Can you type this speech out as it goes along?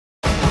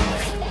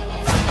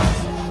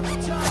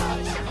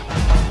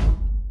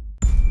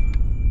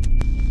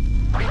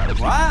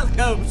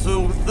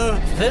the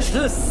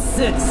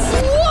featurettes.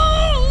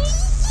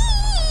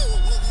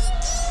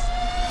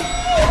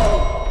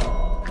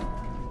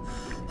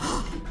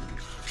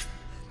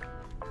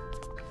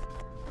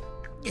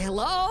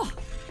 Hello?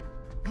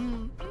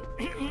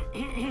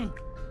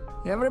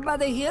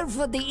 Everybody here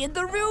for the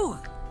interview?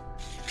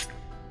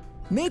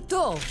 Me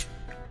too.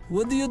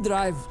 What do you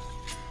drive?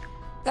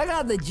 I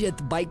got a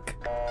jet bike.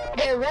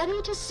 They're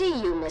ready to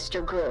see you,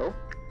 Mr. GRU.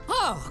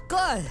 Oh,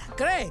 good.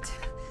 Great.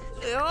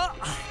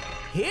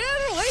 Here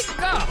we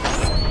go.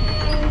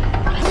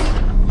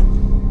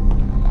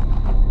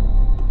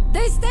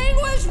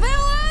 Distinguished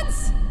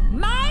villains,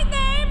 my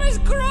name is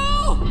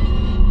GRU.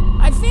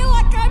 I feel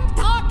like I'm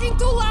talking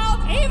too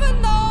loud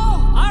even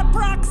though our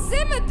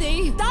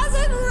proximity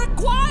doesn't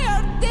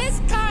require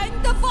this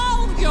kind of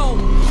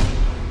volume.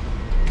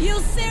 You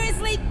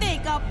seriously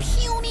think a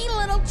puny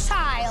little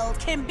child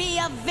can be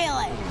a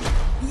villain?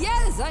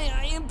 Yes, I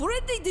am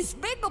pretty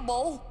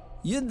despicable.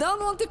 You don't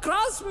want to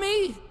cross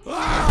me? Come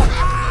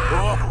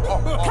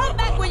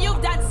back when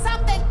you've done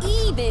something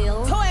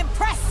evil to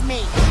impress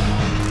me.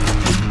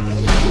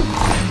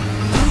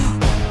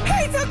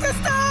 He took the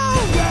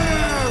stone!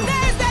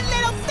 There's that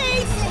little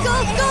thief! Go,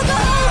 go, go!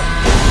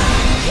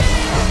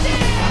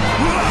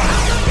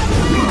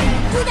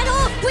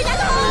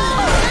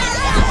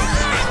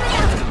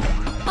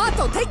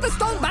 Otto, take the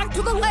stone back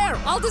to the lair.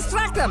 I'll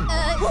distract them.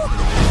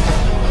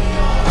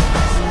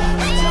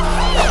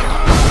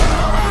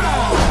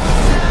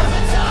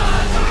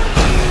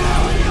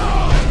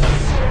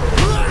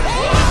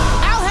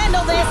 I'll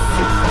handle this.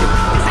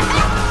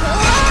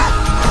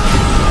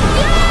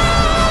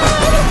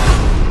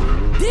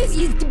 This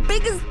is the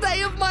biggest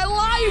day of my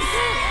life.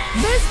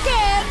 This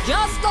kid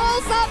just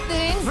stole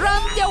something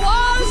from the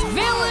worst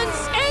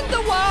villains in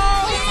the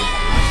world.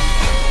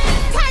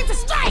 Time to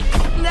strike!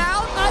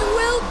 Now I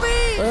will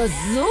be a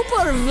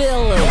super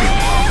villain.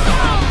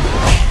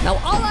 Now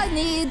all I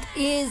need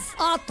is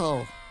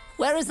Otto.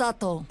 Where is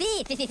Otto?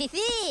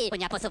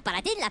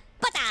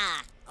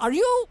 Are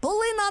you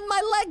pulling on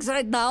my legs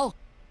right now?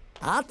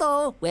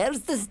 Otto,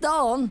 where's the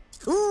stone?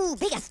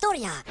 Big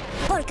storia!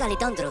 Porca le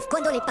tondruf,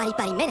 quando le pari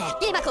pari mene!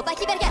 Il maco,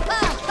 baki berger!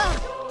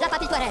 La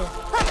papitoirelle!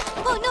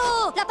 Oh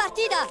no! La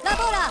partida! La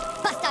vola!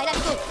 Basta,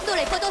 elasco! Non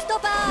le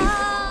fotostopa!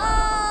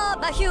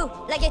 Baciu!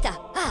 La ghetta!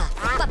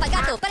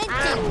 Papagato,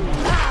 parenti!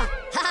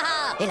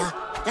 E là,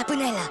 la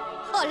punella!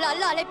 Oh là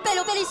là, le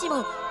pelo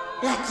bellissimo!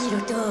 La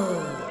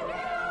chiluto!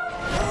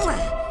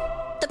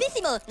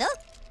 Topissimo, no?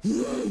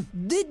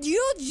 Did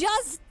you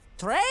just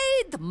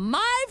trade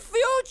my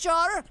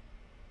future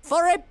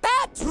for a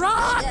pet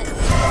rock?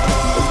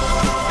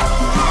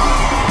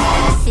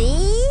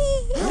 See?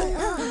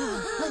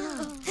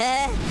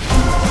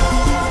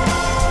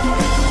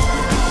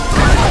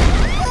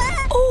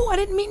 Oh, I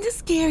didn't mean to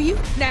scare you.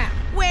 Now,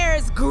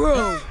 where's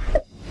GRU?